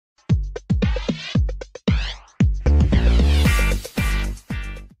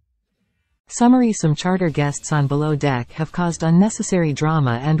Summary: some charter guests on Below Deck have caused unnecessary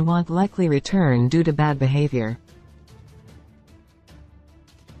drama and won't likely return due to bad behavior.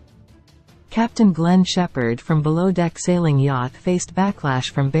 Captain Glenn Shepherd from Below Deck sailing yacht faced backlash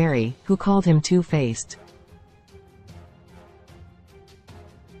from Barry, who called him two-faced.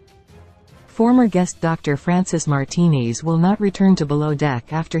 Former guest Dr. Francis Martinez will not return to Below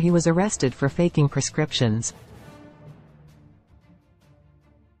Deck after he was arrested for faking prescriptions.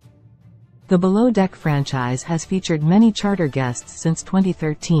 The Below Deck franchise has featured many charter guests since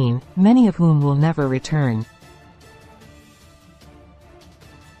 2013, many of whom will never return.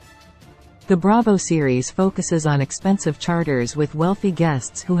 The Bravo series focuses on expensive charters with wealthy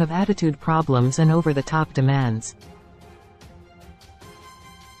guests who have attitude problems and over-the-top demands.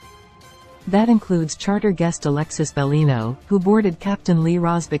 That includes charter guest Alexis Bellino, who boarded Captain Lee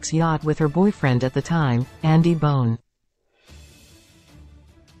Rosbeck's yacht with her boyfriend at the time, Andy Bone.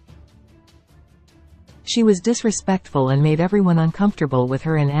 She was disrespectful and made everyone uncomfortable with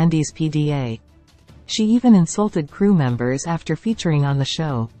her and Andy's PDA. She even insulted crew members after featuring on the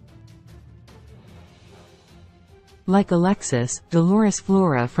show. Like Alexis, Dolores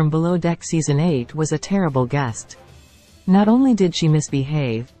Flora from Below Deck Season 8 was a terrible guest. Not only did she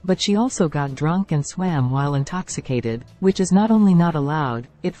misbehave, but she also got drunk and swam while intoxicated, which is not only not allowed,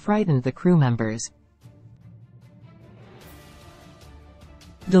 it frightened the crew members.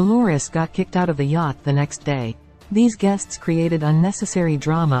 Dolores got kicked out of the yacht the next day. These guests created unnecessary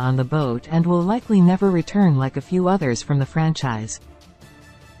drama on the boat and will likely never return like a few others from the franchise.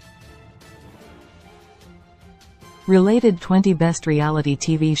 Related 20 Best Reality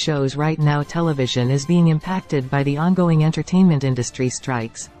TV Shows. Right now television is being impacted by the ongoing entertainment industry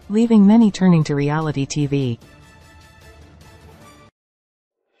strikes, leaving many turning to reality TV.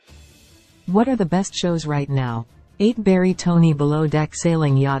 What are the best shows right now? 8. Barry Tony Below Deck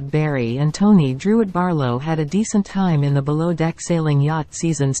sailing yacht. Barry and Tony Druitt Barlow had a decent time in the Below Deck sailing yacht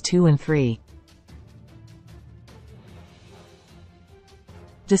seasons 2 and 3.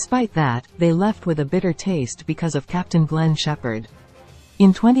 Despite that, they left with a bitter taste because of Captain Glenn Shepherd.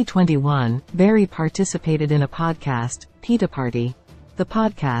 In 2021, Barry participated in a podcast, Pita Party, the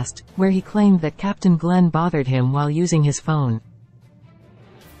podcast, where he claimed that Captain Glenn bothered him while using his phone.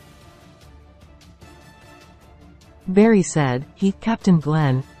 Barry said, Captain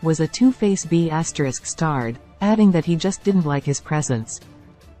Glenn, was a two-face B** starred, adding that he just didn't like his presence.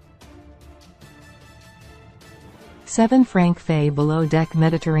 7. Frank Faye Below Deck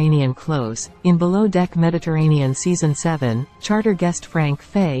Mediterranean. Close. In Below Deck Mediterranean Season 7, charter guest Frank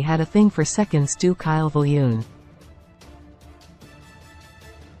Faye had a thing for second stew Kyle Viljoen.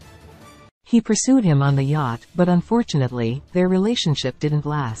 He pursued him on the yacht, but unfortunately, their relationship didn't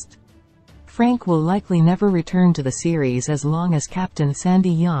last. Frank will likely never return to the series as long as Captain Sandy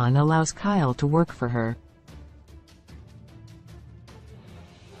Yan allows Kyle to work for her.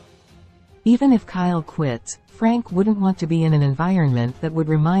 Even if Kyle quits, Frank wouldn't want to be in an environment that would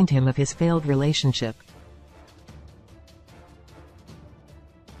remind him of his failed relationship.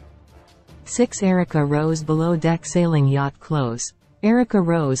 6. Erica Rose Below Deck sailing yacht. Close. Erica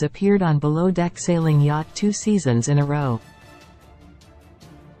Rose appeared on Below Deck sailing yacht 2 seasons in a row.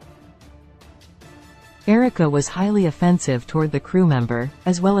 Erica was highly offensive toward the crew member,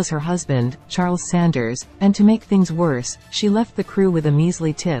 as well as her husband, Charles Sanders, and to make things worse, she left the crew with a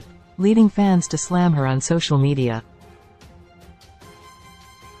measly tip, leading fans to slam her on social media.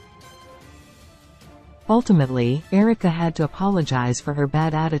 Ultimately, Erica had to apologize for her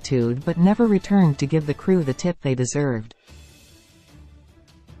bad attitude but never returned to give the crew the tip they deserved.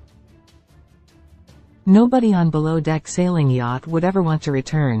 Nobody on Below Deck sailing yacht would ever want to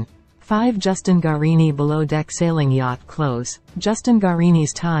return. 5. Justin Guarini Below Deck sailing yacht. Close. Justin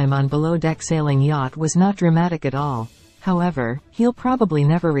Guarini's time on Below Deck sailing yacht was not dramatic at all. However, he'll probably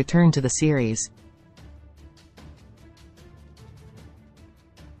never return to the series.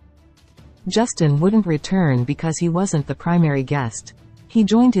 Justin wouldn't return because he wasn't the primary guest. He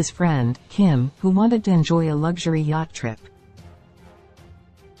joined his friend, Kim, who wanted to enjoy a luxury yacht trip.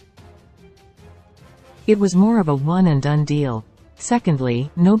 It was more of a one-and-done deal.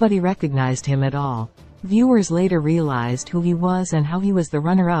 Secondly, nobody recognized him at all. Viewers later realized who he was and how he was the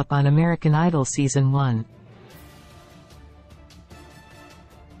runner-up on American Idol Season 1.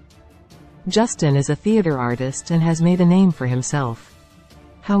 Justin is a theater artist and has made a name for himself.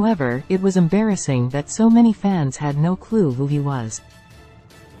 However, it was embarrassing that so many fans had no clue who he was.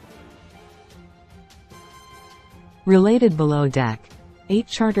 Related Below Deck. 8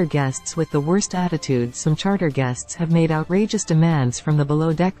 charter guests with the worst attitude. Some charter guests have made outrageous demands from the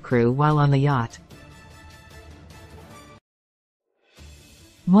Below Deck crew while on the yacht.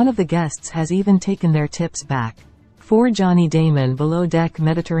 One of the guests has even taken their tips back. For Johnny Damon, Below Deck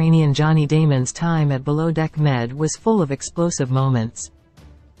Mediterranean. Johnny Damon's time at Below Deck Med was full of explosive moments.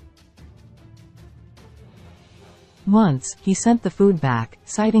 Once, he sent the food back,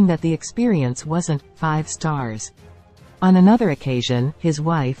 citing that the experience wasn't 5 stars. On another occasion, his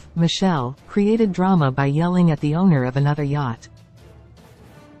wife, Michelle, created drama by yelling at the owner of another yacht.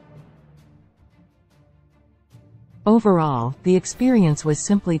 Overall, the experience was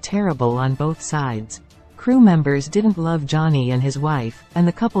simply terrible on both sides. Crew members didn't love Johnny and his wife, and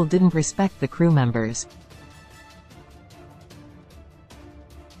the couple didn't respect the crew members.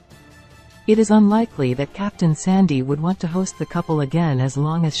 It is unlikely that Captain Sandy would want to host the couple again as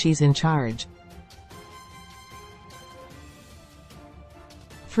long as she's in charge.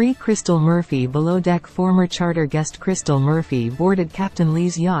 Free Crystal Murphy. Below Deck former charter guest Crystal Murphy boarded Captain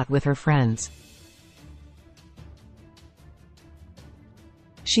Lee's yacht with her friends.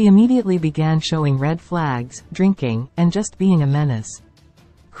 She immediately began showing red flags, drinking, and just being a menace.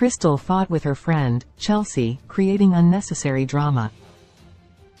 Crystal fought with her friend, Chelsea, creating unnecessary drama.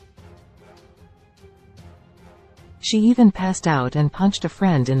 She even passed out and punched a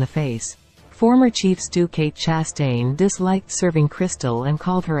friend in the face. Former Chief Stew Kate Chastain disliked serving Crystal and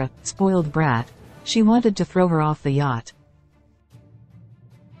called her a spoiled brat. She wanted to throw her off the yacht.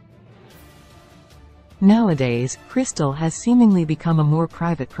 Nowadays, Crystal has seemingly become a more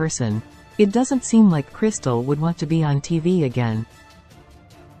private person. It doesn't seem like Crystal would want to be on TV again.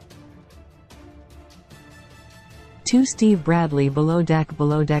 To Steve Bradley. Below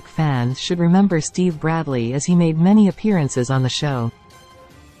Deck fans should remember Steve Bradley as he made many appearances on the show.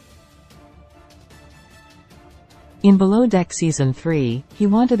 In Below Deck Season 3, he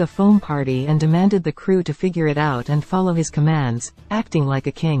wanted a foam party and demanded the crew to figure it out and follow his commands, acting like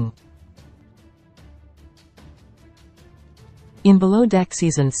a king. In Below Deck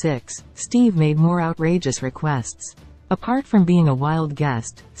Season 6, Steve made more outrageous requests. Apart from being a wild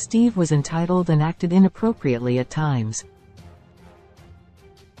guest, Steve was entitled and acted inappropriately at times.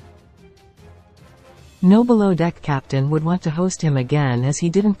 No Below Deck captain would want to host him again as he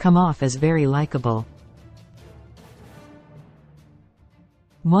didn't come off as very likable.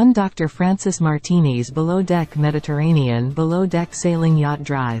 1. Dr. Francis Martini's Below Deck Mediterranean. Below Deck Sailing Yacht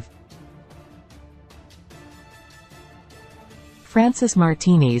Drive. Francis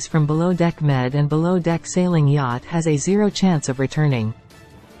Martini's from Below Deck Med and Below Deck Sailing Yacht has a 0 chance of returning.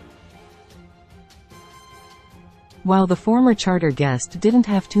 While the former charter guest didn't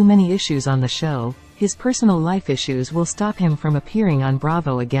have too many issues on the show, his personal life issues will stop him from appearing on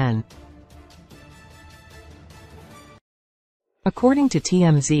Bravo again. According to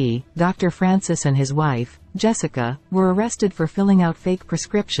TMZ, Dr. Francis and his wife, Jessica, were arrested for filling out fake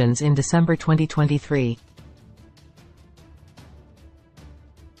prescriptions in December 2023.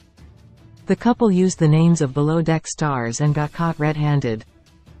 The couple used the names of Below Deck stars and got caught red-handed.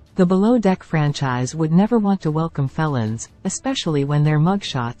 The Below Deck franchise would never want to welcome felons, especially when their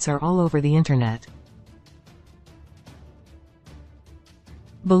mugshots are all over the internet.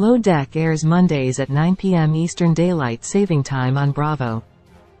 Below Deck airs Mondays at 9 p.m. Eastern Daylight Saving Time on Bravo.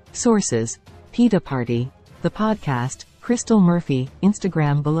 Sources: PETA Party. The podcast, Crystal Murphy,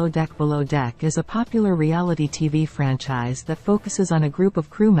 Instagram. Below Deck is a popular reality TV franchise that focuses on a group of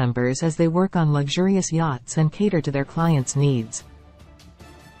crew members as they work on luxurious yachts and cater to their clients' needs.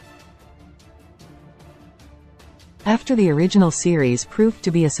 After the original series proved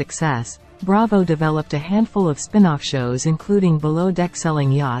to be a success, Bravo developed a handful of spin-off shows including Below Deck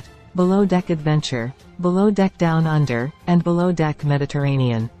Selling Yacht, Below Deck Adventure, Below Deck Down Under, and Below Deck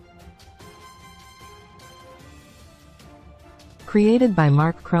Mediterranean. Created by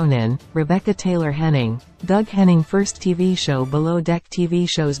Mark Cronin, Rebecca Taylor Henning, Doug Henning. First TV show. Below Deck TV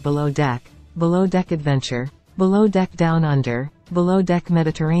shows: Below Deck Adventure, Below Deck Down Under, Below Deck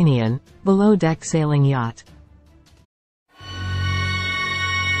Mediterranean, Below Deck Sailing Yacht.